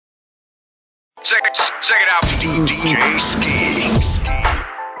Check it out, DJ Ski.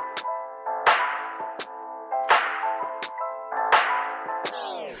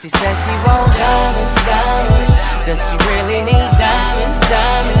 She says she want diamonds, diamonds. Does she really need diamonds,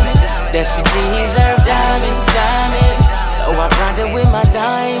 diamonds? Does she deserve diamonds, diamonds? So I grinded with my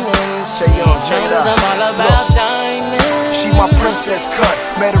diamonds. Say yo, check it out. I'm all about diamonds. She my princess cut.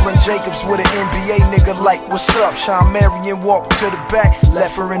 Met her in Jacobs with an NBA nigga like, what's up? Sean Marion walked to the back,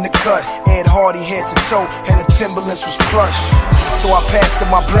 left her in the cut. Ed Hardy head to toe, and the Timberlands was plush. So I passed her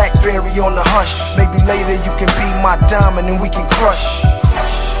my Blackberry on the hush. Maybe later you can be my diamond and we can crush.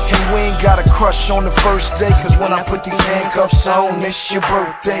 And we ain't got a crush on the first day, cause when I put these handcuffs on, it's your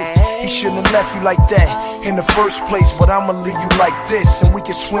birthday. He shouldn't have left you like that in the first place, but I'ma leave you like this, and we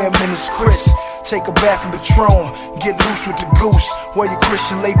can swim in this Chris. Take a bath in Patron, get loose with the goose. Wear your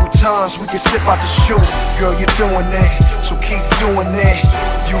Christian label times, we can sip out the shoe. Girl, you're doing it, so keep doing it.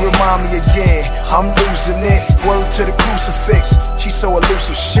 You remind me of I'm losing it. Word to the crucifix, she so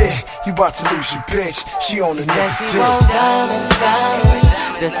elusive shit. You about to lose your bitch, she on the next dick. She want diamonds, diamonds.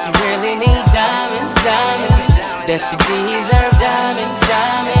 Does she really need diamonds, diamonds? Does she deserve diamonds,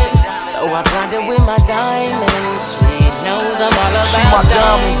 diamonds? So I grinded with my diamonds. She knows I'm all about she my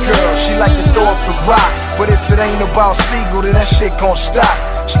diamond girl, she like to throw up the rock. But if it ain't about Siegel, then that shit gon' stop.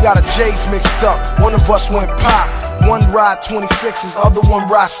 She got her J's mixed up, one of us went pop. One ride 26s, other one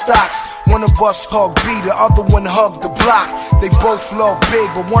ride stocks. One of us hug B, the other one hug the block. They both love big,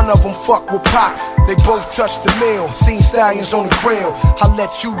 but one of them fuck with Pac. They both touch the meal, seen stallions on the grill. I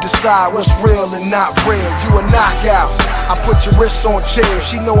let you decide what's real and not real. You a knockout, I put your wrists on chairs.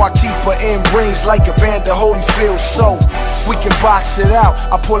 She know I keep her in rings like Evander Holyfield. So we can box it out,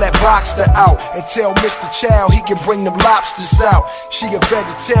 I pull that Boxster out and tell Mr. Chow he can bring them lobsters out. She a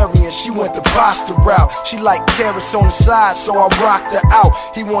vegetarian, she went the pasta route. She like carrots on the side, so I rocked her out.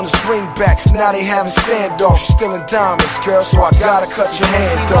 He want a string back, now they having standoff. She's still in diamonds, girl, so I gotta cut your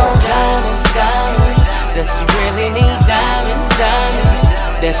hand off. Diamonds, diamonds. Does she really need diamonds, diamonds?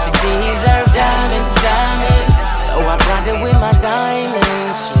 Does she deserve diamonds, diamonds? So I grinded with my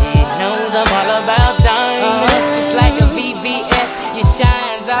diamonds. She knows I'm all about diamonds. Just like a VVS, you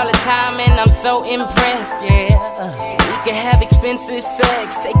shines all the time and I'm so impressed, yeah. We can have expensive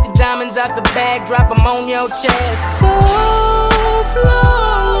sex, take the diamonds out the bag, drop them on your chest. So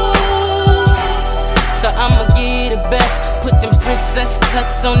flawless, so I'ma give you the best. Put them princess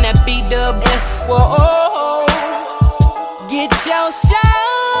cuts on that BWS. Whoa, get your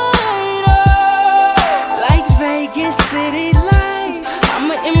shine up like Vegas City lights.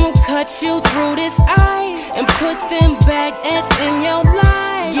 I'ma emerald cut you through this ice and put them baguettes in your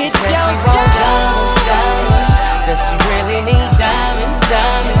life. Get your diamonds, diamonds. Does she really need diamonds,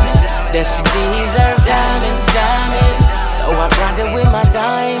 diamonds? Does she deserve diamonds, diamonds? So I grinded with my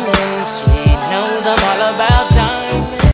diamonds.